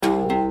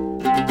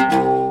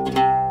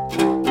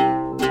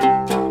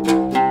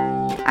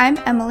I'm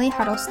Emily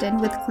Huddleston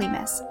with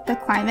CLIMAS, the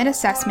Climate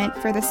Assessment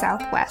for the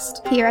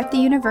Southwest, here at the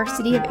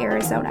University of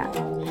Arizona.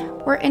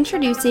 We're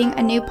introducing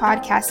a new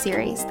podcast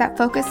series that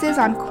focuses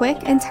on quick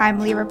and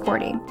timely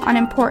reporting on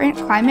important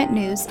climate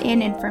news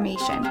and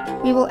information.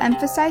 We will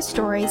emphasize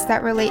stories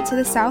that relate to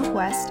the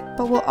Southwest,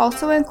 but will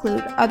also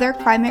include other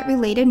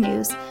climate-related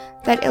news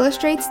that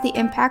illustrates the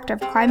impact of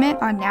climate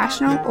on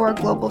national or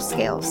global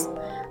scales.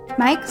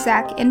 Mike,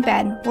 Zach, and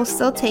Ben will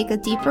still take a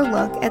deeper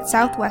look at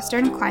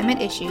Southwestern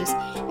climate issues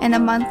in the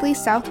monthly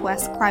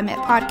Southwest Climate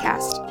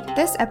Podcast.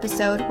 This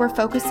episode, we're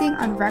focusing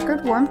on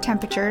record warm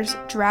temperatures,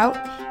 drought,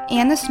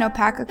 and the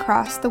snowpack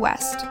across the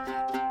West.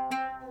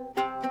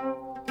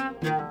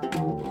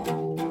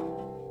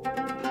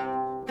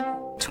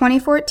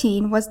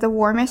 "2014 was the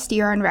warmest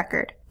year on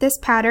record. This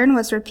pattern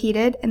was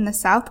repeated in the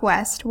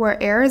Southwest,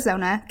 where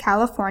Arizona,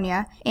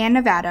 California, and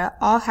Nevada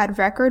all had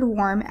record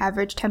warm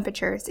average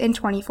temperatures in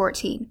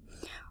 2014,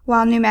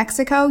 while New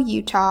Mexico,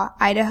 Utah,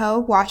 Idaho,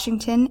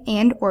 Washington,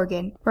 and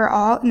Oregon were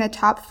all in the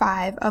top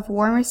 5 of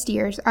warmest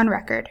years on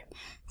record.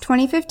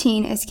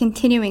 2015 is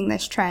continuing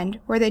this trend,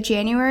 where the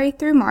January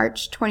through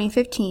March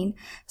 2015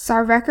 saw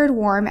record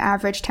warm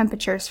average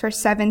temperatures for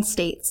 7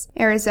 states: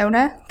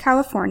 Arizona,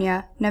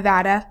 California,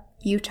 Nevada,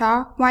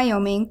 Utah,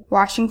 Wyoming,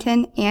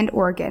 Washington, and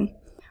Oregon,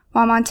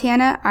 while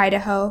Montana,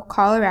 Idaho,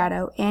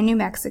 Colorado, and New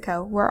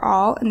Mexico were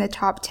all in the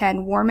top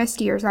 10 warmest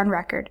years on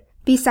record.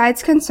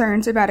 Besides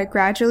concerns about a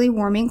gradually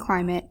warming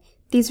climate,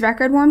 these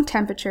record warm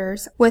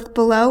temperatures, with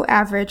below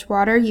average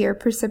water year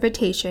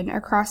precipitation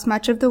across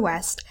much of the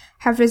West,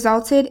 have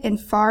resulted in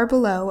far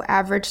below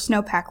average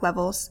snowpack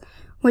levels,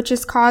 which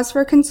is cause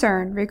for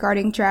concern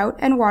regarding drought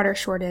and water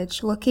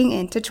shortage looking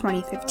into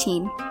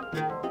 2015.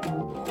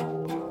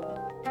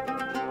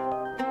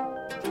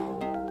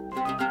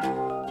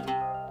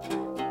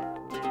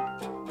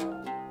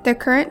 The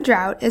current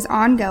drought is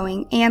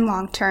ongoing and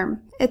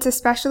long-term. It's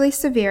especially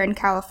severe in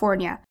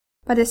California,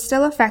 but is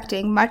still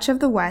affecting much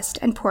of the West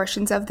and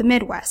portions of the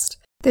Midwest.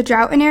 The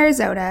drought in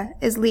Arizona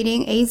is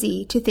leading AZ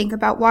to think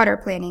about water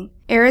planning.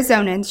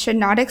 Arizonans should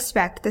not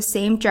expect the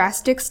same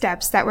drastic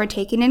steps that were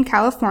taken in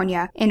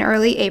California in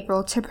early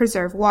April to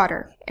preserve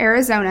water.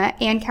 Arizona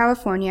and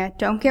California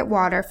don't get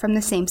water from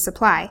the same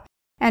supply,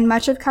 and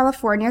much of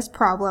California's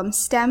problems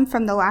stem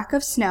from the lack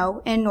of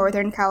snow in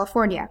Northern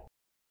California,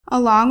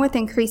 along with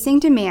increasing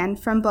demand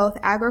from both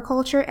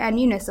agriculture and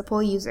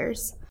municipal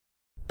users.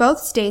 Both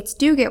states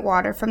do get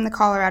water from the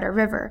Colorado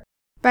River,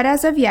 but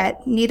as of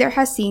yet, neither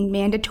has seen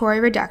mandatory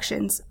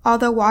reductions,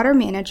 although water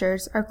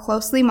managers are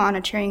closely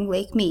monitoring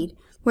Lake Mead,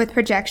 with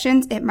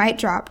projections it might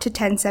drop to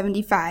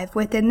 1075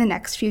 within the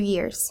next few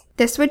years.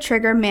 This would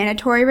trigger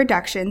mandatory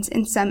reductions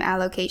in some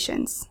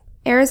allocations.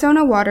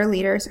 Arizona water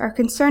leaders are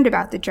concerned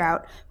about the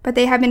drought, but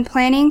they have been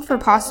planning for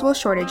possible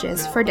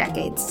shortages for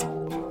decades.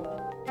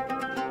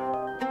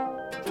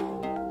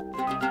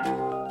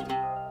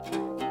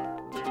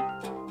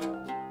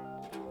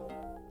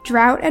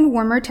 Drought and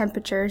warmer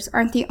temperatures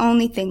aren't the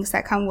only things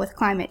that come with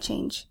climate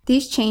change.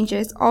 These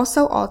changes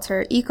also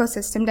alter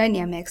ecosystem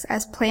dynamics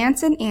as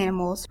plants and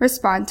animals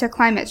respond to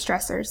climate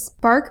stressors.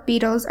 Bark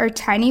beetles are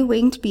tiny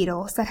winged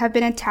beetles that have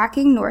been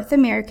attacking North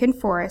American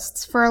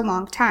forests for a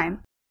long time.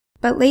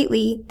 But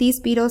lately,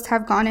 these beetles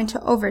have gone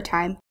into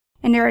overtime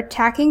and are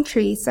attacking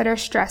trees that are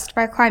stressed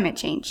by climate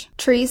change.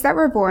 Trees that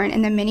were born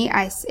in the mini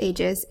ice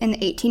ages in the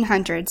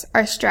 1800s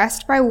are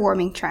stressed by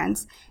warming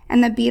trends,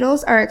 and the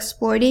beetles are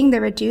exploiting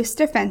the reduced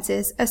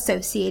defenses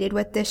associated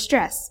with this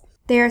stress.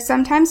 They are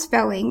sometimes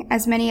felling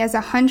as many as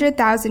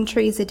 100,000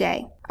 trees a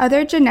day.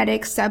 Other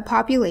genetic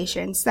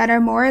subpopulations that are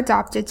more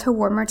adapted to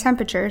warmer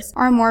temperatures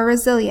are more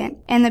resilient,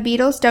 and the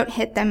beetles don't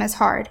hit them as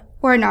hard,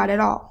 or not at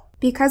all.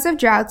 Because of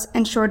droughts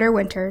and shorter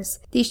winters,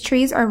 these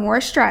trees are more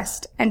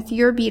stressed and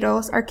fewer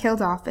beetles are killed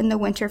off in the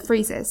winter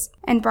freezes.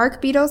 And bark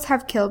beetles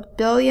have killed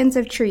billions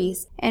of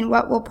trees in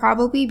what will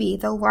probably be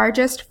the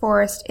largest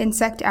forest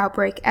insect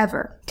outbreak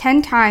ever,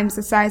 10 times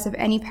the size of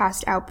any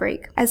past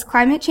outbreak. As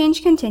climate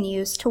change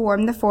continues to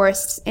warm the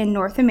forests in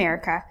North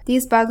America,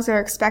 these bugs are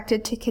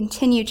expected to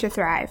continue to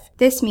thrive.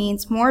 This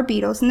means more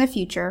beetles in the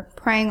future,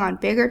 preying on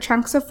bigger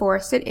chunks of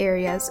forested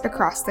areas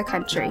across the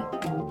country.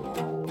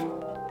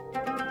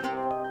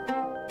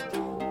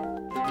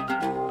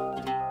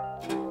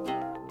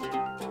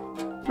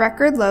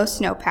 Record low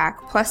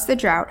snowpack plus the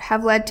drought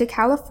have led to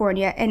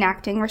California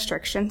enacting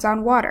restrictions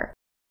on water.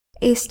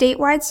 A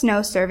statewide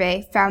snow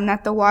survey found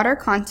that the water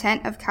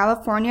content of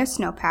California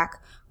snowpack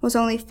was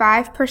only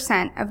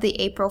 5% of the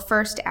April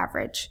 1st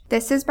average.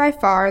 This is by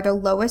far the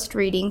lowest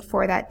reading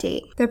for that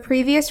date. The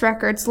previous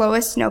record's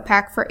lowest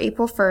snowpack for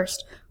April 1st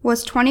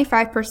was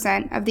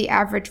 25% of the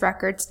average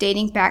records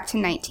dating back to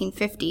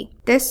 1950.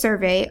 This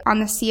survey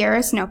on the Sierra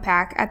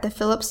snowpack at the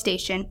Phillips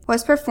Station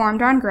was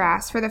performed on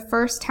grass for the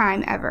first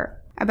time ever.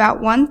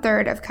 About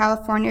 1/3 of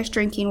California's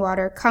drinking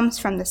water comes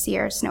from the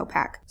Sierra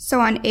snowpack.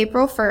 So on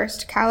April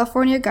 1st,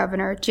 California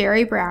Governor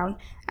Jerry Brown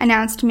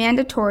announced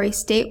mandatory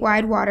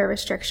statewide water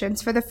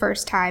restrictions for the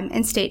first time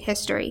in state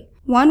history.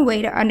 One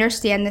way to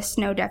understand the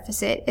snow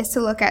deficit is to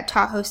look at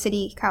Tahoe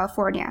City,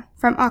 California.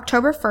 From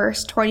October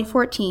 1st,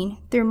 2014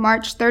 through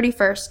March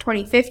 31st,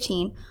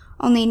 2015,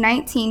 only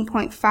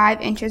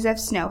 19.5 inches of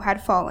snow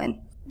had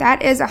fallen.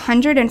 That is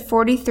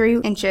 143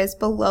 inches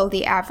below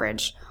the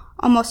average,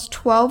 almost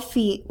 12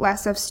 feet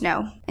less of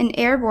snow. An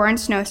airborne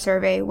snow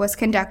survey was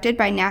conducted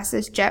by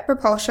NASA's Jet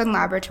Propulsion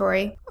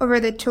Laboratory over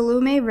the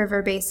Tuolumne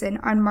River Basin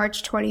on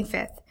March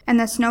 25th, and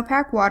the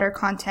snowpack water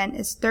content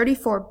is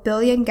 34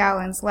 billion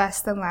gallons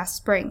less than last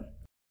spring.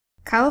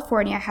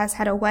 California has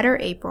had a wetter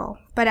April,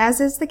 but as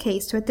is the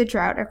case with the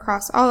drought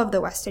across all of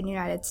the western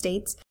United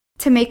States,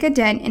 to make a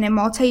dent in a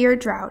multi-year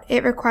drought,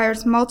 it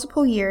requires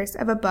multiple years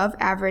of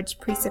above-average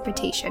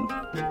precipitation.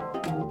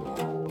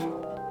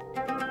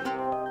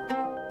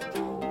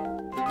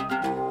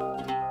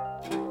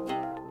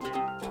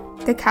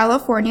 The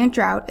California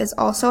drought is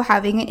also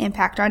having an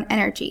impact on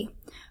energy.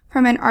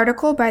 From an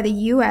article by the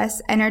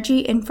U.S. Energy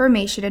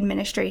Information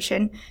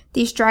Administration,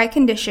 these dry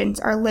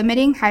conditions are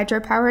limiting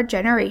hydropower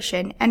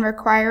generation and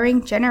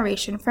requiring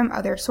generation from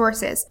other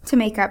sources to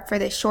make up for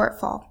this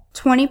shortfall.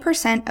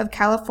 20% of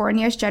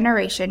California's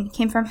generation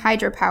came from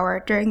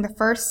hydropower during the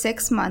first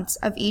 6 months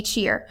of each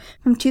year,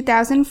 from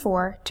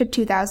 2004 to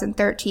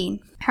 2013.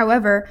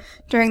 However,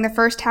 during the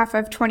first half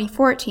of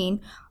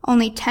 2014,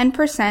 only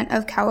 10%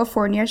 of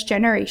California's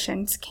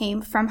generations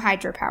came from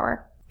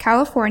hydropower.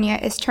 California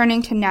is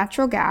turning to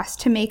natural gas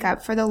to make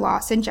up for the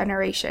loss in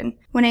generation.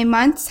 When a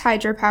month's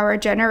hydropower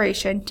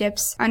generation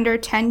dips under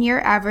 10-year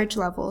average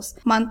levels,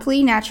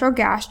 monthly natural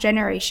gas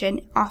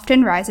generation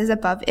often rises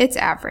above its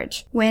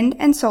average. Wind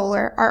and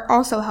solar are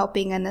also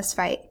helping in this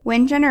fight.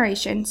 Wind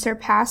generation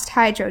surpassed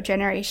hydro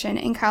generation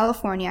in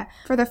California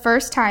for the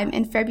first time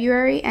in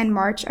February and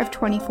March of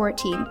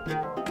 2014.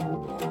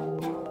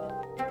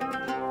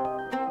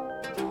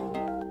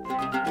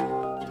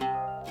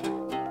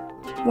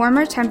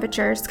 Warmer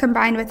temperatures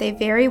combined with a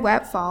very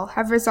wet fall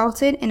have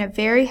resulted in a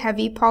very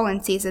heavy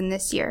pollen season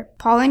this year.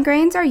 Pollen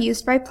grains are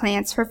used by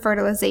plants for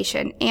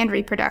fertilization and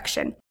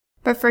reproduction.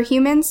 But for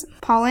humans,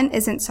 pollen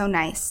isn't so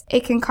nice.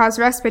 It can cause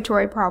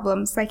respiratory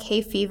problems like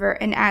hay fever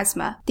and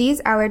asthma.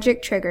 These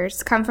allergic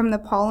triggers come from the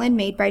pollen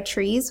made by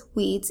trees,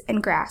 weeds,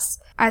 and grass.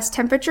 As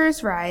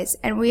temperatures rise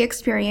and we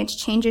experience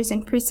changes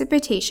in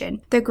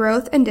precipitation, the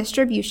growth and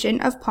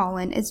distribution of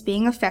pollen is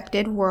being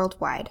affected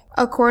worldwide.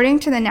 According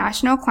to the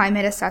National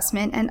Climate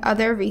Assessment and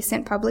other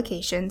recent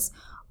publications,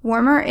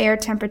 warmer air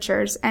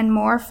temperatures and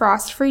more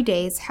frost-free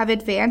days have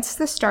advanced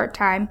the start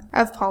time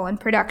of pollen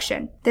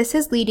production. This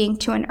is leading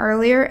to an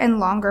earlier and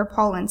longer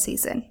pollen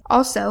season.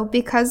 Also,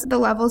 because the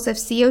levels of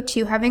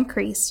CO2 have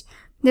increased,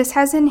 this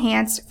has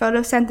enhanced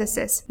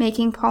photosynthesis,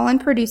 making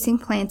pollen-producing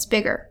plants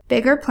bigger.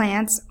 Bigger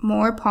plants,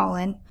 more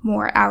pollen,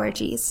 more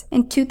allergies.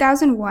 In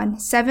 2001,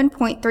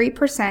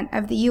 7.3%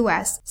 of the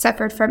U.S.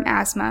 suffered from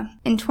asthma.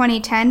 In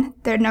 2010,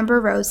 their number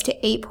rose to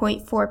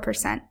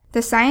 8.4%.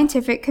 The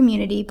scientific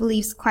community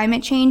believes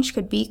climate change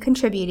could be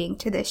contributing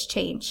to this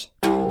change.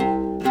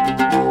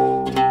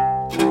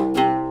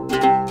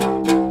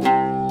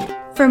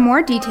 For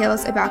more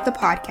details about the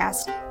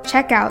podcast,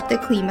 check out the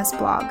Klimas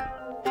blog.